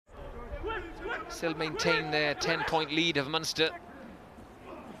still maintain their 10-point lead of Munster.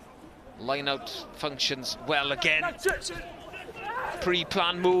 Line-out functions well again.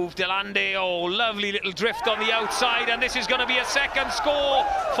 Pre-planned move, Delande, oh, lovely little drift on the outside, and this is going to be a second score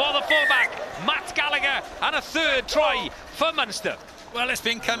for the fullback, Matt Gallagher, and a third try for Munster. Well, it's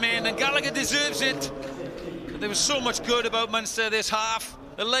been come in, and Gallagher deserves it. There was so much good about Munster this half.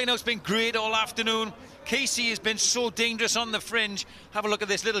 The line-out's been great all afternoon. Casey has been so dangerous on the fringe. Have a look at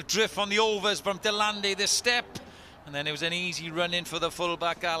this little drift on the overs from Delande, this step. And then it was an easy run in for the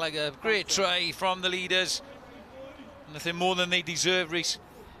fullback Gallagher. Great try from the leaders. Nothing more than they deserve, Reese.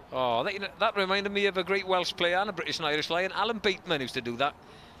 Oh, that reminded me of a great Welsh player and a British and Irish Lion. Alan Bateman used to do that.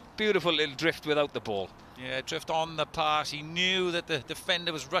 Beautiful little drift without the ball. Yeah, drift on the pass. He knew that the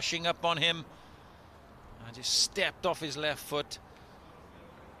defender was rushing up on him. And just stepped off his left foot.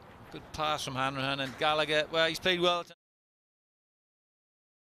 Good pass from Hanrahan, and Gallagher, well, he's played well.